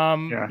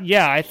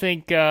I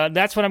think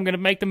that's what I'm going to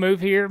make the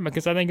move here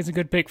because I think it's a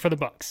good pick for the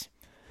Bucs.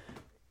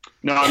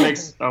 No, it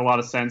makes a lot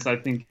of sense. I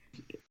think.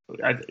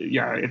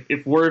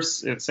 If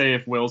Wills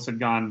had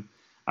gone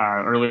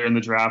earlier in the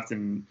draft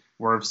and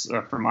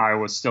Wirfs from Iowa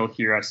was still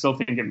here, I still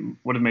think it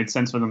would have made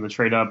sense for them to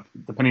trade up,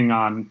 depending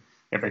on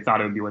if they thought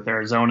it would be with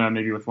Arizona,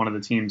 maybe with one of the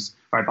teams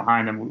right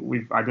behind them.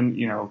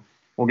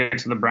 We'll get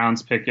to the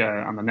Browns pick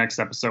on the next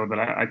episode, but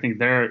I think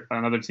they're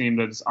another team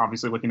that's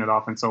obviously looking at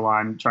offensive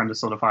line, trying to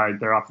solidify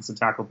their offensive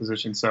tackle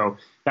position. So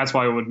that's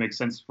why it would make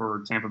sense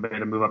for Tampa Bay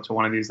to move up to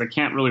one of these. They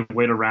can't really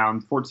wait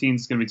around. 14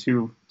 is going to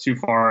be too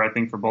far, I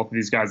think, for both of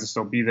these guys to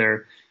still be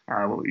there.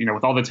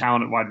 With all the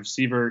talent at wide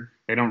receiver,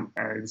 they don't.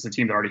 It's a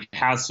team that already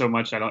has so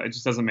much. It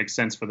just doesn't make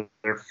sense for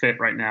their fit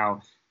right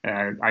now.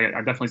 I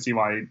definitely see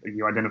why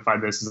you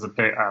identified this as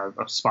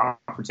a spot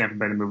for Tampa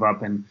Bay to move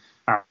up and.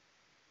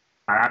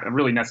 A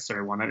really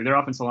necessary one. I mean, their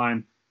offensive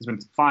line has been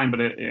fine, but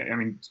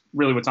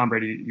really with Tom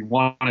Brady,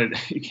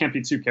 you can't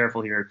be too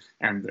careful here.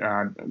 And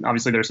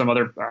obviously, there's some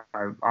other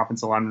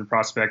offensive lineman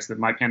prospects that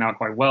might pan out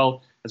quite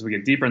well as we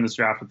get deeper in this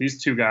draft. With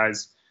these two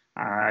guys,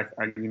 I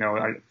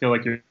feel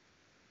like you're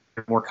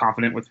more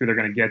confident with who they're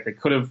going to get. They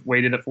could have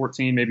waited at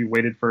 14, maybe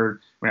waited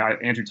for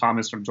Andrew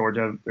Thomas from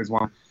Georgia is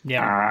one.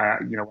 Yeah.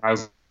 When I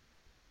was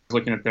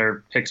looking at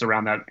their picks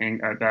around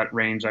that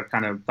range, I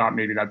kind of thought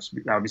maybe that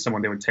would be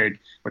someone they would take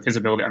with his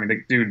ability. I mean,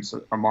 the dude's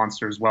a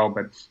monster as well,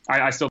 but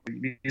I still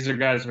think these are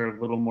guys who are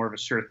a little more of a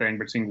sure thing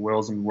between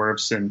Wills and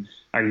Wirfs. And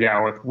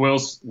with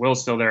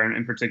Wills still there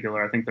in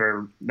particular, I think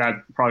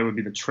that probably would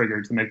be the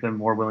trigger to make them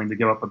more willing to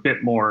give up a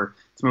bit more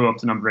to move up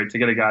to number 8 to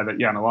get a guy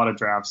that, in a lot of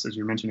drafts, as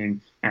you're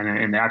mentioning, and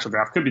in the actual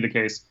draft could be the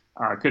case,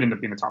 could end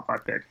up being a top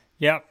 5 pick.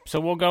 Yep, so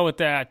we'll go with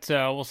that.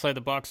 We'll say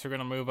the Bucs are going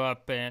to move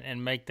up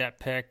and make that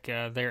pick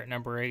there at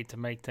number 8 to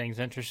make things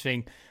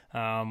interesting.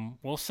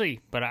 We'll see,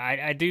 but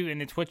I do, and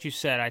it's what you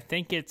said. I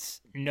think it's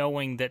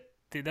knowing that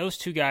those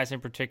two guys in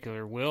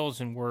particular,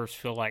 Wills and Wirfs,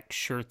 feel like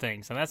sure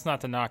things. And that's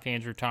not to knock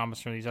Andrew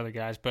Thomas or these other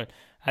guys, but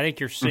I think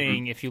you're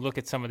seeing, if you look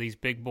at some of these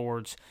big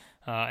boards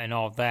and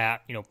all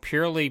that,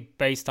 purely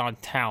based on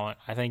talent,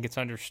 I think it's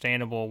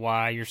understandable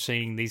why you're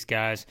seeing these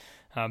guys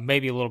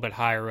maybe a little bit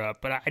higher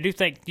up. But I do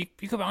think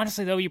you could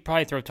honestly, though, you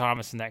probably throw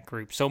Thomas in that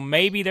group. So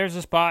maybe there's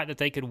a spot that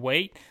they could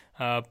wait.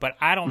 But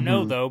I don't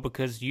know, though,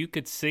 because you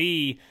could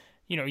see,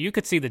 you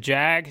could see the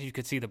Jags, you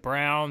could see the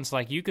Browns,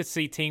 you could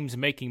see teams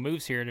making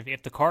moves here. And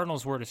if the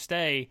Cardinals were to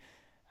stay,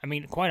 I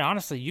mean, quite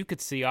honestly, you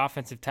could see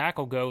offensive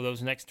tackle go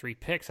those next 3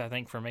 picks, I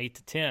think, from 8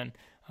 to 10.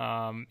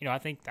 I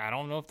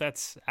don't know if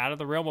that's out of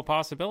the realm of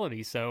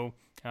possibility. So,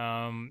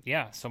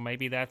 so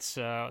maybe that's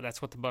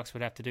what the Bucs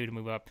would have to do to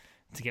move up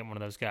to get one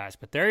of those guys.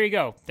 But there you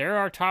go. There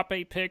are top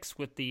 8 picks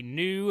with the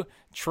new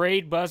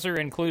trade buzzer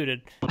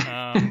included,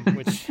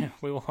 which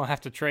we will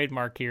have to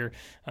trademark here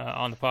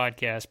on the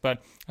podcast.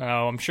 But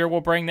I'm sure we'll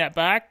bring that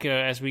back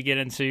as we get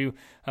into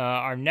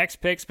our next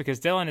picks, because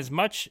Dylan is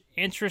much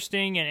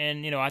interesting.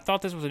 And I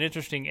thought this was an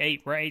interesting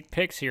 8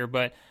 picks here,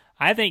 but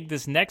I think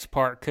this next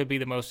part could be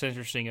the most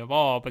interesting of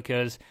all,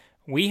 because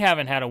we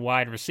haven't had a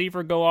wide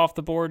receiver go off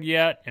the board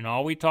yet, and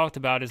all we talked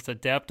about is the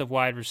depth of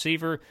wide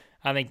receiver.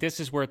 I think this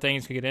is where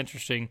things can get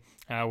interesting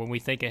when we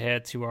think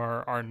ahead to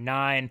our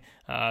 9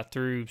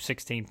 through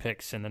 16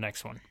 picks in the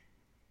next one.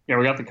 Yeah,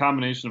 we got the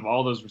combination of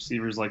all those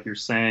receivers, like you're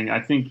saying.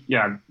 I think,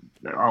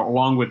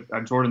 along with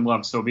Jordan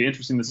Love. So it'll be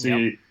interesting to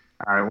see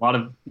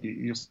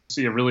you'll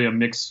see a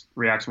mixed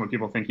reaction when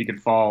people think he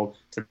could fall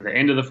to the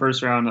end of the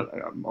first round,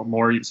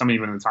 some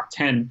even in the top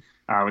 10,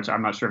 which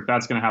I'm not sure if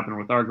that's going to happen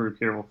with our group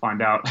here. We'll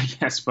find out, I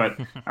guess, but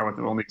with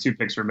only 2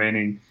 picks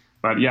remaining.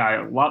 But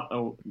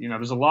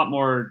there's a lot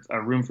more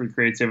room for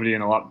creativity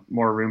and a lot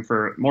more room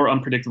for more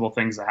unpredictable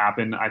things to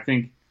happen. I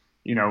think,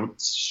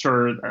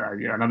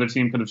 another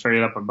team could have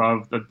traded up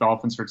above the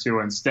Dolphins for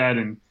Tua instead,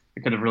 and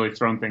it could have really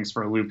thrown things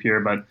for a loop here.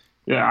 But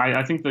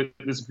I think that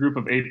this group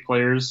of 8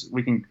 players,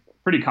 we can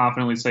pretty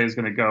confidently say is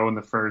going to go in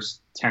the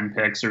first 10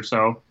 picks or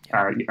so,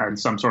 in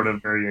some sort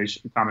of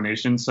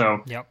combination.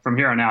 So from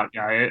here on out,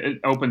 it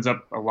opens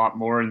up a lot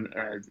more. And,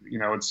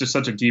 it's just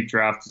such a deep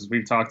draft, as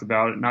we've talked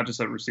about, not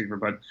just at receiver,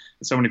 but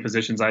so many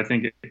positions. I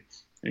think,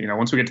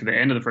 once we get to the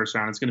end of the first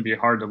round, it's going to be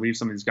hard to leave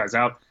some of these guys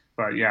out.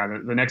 But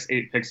the next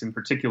 8 picks in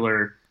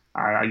particular,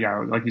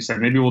 like you said,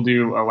 maybe we'll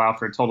allow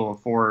for a total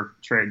of 4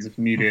 trades if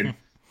needed.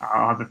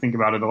 I'll have to think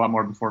about it a lot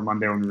more before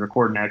Monday when we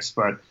record next.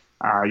 But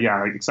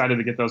excited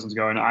to get those ones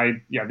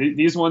going.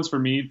 These ones for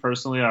me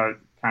personally,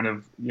 kind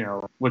of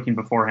looking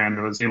beforehand,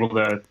 I was able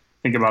to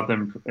think about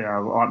them a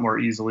lot more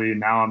easily. And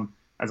now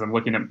as I'm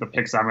looking at the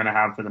picks I'm going to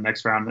have for the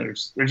next round,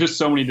 there's just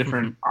so many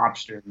different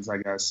options, I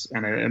guess,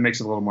 and it makes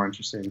it a little more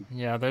interesting.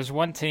 Yeah, there's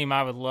one team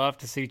I would love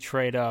to see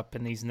trade up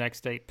in these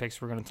next 8 picks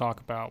we're going to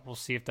talk about. We'll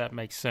see if that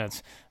makes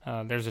sense.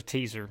 There's a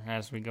teaser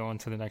as we go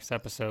into the next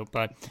episode.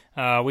 But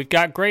we've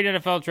got great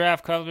NFL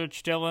draft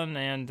coverage, Dylan,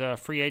 and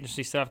free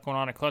agency stuff going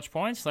on at Clutch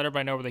Points. Let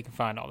everybody know where they can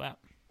find all that.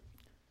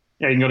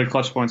 Yeah, you can go to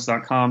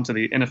clutchpoints.com to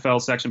the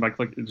NFL section by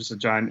clicking just a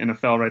giant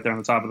NFL right there on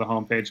the top of the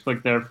homepage.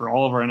 Click there for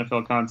all of our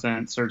NFL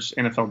content. Search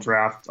NFL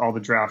draft. All the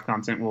draft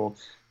content will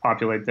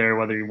populate there,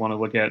 whether you want to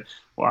look at,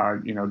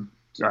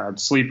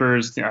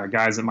 sleepers,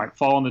 guys that might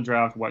fall in the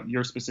draft, what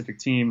your specific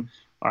team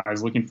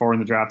is looking for in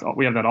the draft.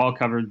 We have that all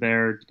covered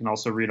there. You can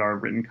also read our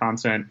written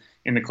content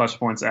in the Clutch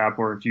Points app,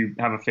 or if you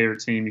have a favorite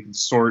team, you can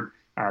sort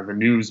the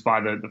news by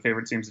the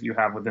favorite teams that you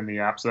have within the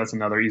app. So that's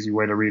another easy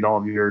way to read all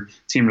of your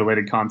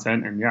team-related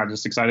content. And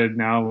just excited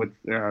now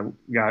we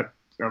got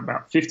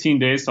about 15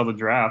 days till the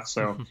draft.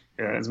 So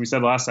as we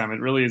said last time, it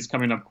really is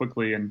coming up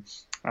quickly. And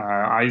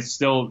I think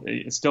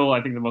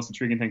the most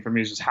intriguing thing for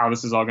me is just how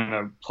this is all going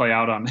to play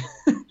out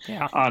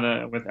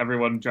with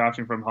everyone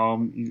drafting from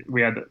home.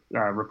 We had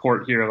a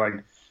report here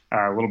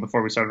a little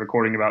before we started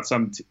recording about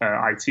some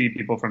IT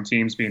people from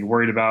teams being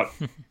worried about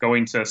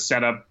going to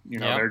set up,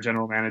 their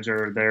general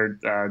manager,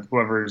 their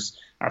whoever's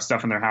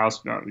stuff in their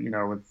house,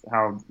 with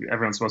how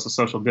everyone's supposed to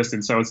social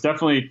distance. So it's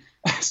definitely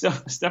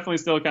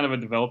still kind of a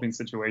developing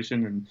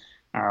situation, and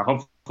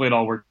hopefully it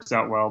all works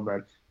out well.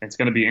 But it's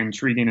going to be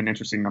intriguing and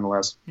interesting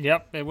nonetheless.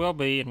 Yep, it will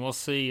be, and we'll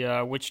see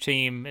which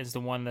team is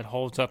the one that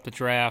holds up the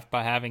draft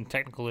by having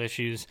technical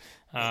issues.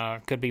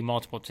 Could be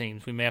multiple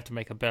teams. We may have to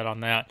make a bet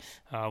on that.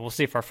 We'll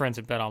see if our friends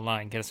at Bet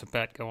Online get us a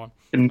bet going.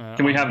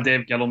 Can we have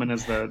Dave Gettleman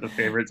as the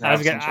favorite?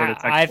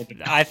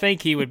 I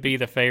think he would be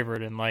the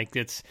favorite, and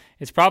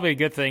it's probably a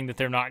good thing that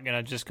they're not going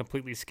to just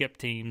completely skip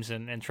teams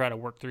and try to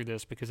work through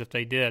this, because if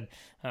they did,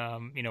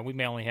 we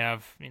may only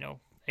have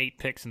 8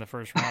 picks in the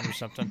first round or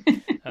something.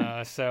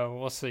 So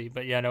we'll see.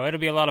 But it'll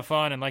be a lot of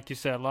fun. And like you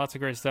said, lots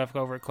of great stuff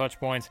over at Clutch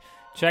Points.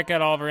 Check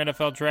out all of our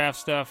NFL draft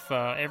stuff,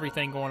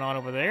 everything going on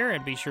over there.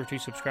 And be sure to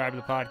subscribe to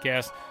the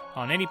podcast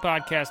on any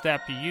podcast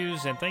app you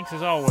use. And thanks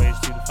as always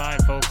to the fine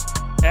folks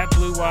at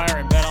Blue Wire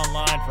and Bet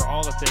Online for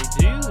all that they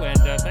do.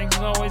 And thanks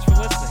as always for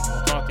listening.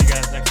 We'll talk to you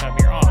guys next time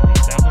here on the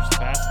Establish the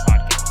Pass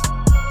podcast.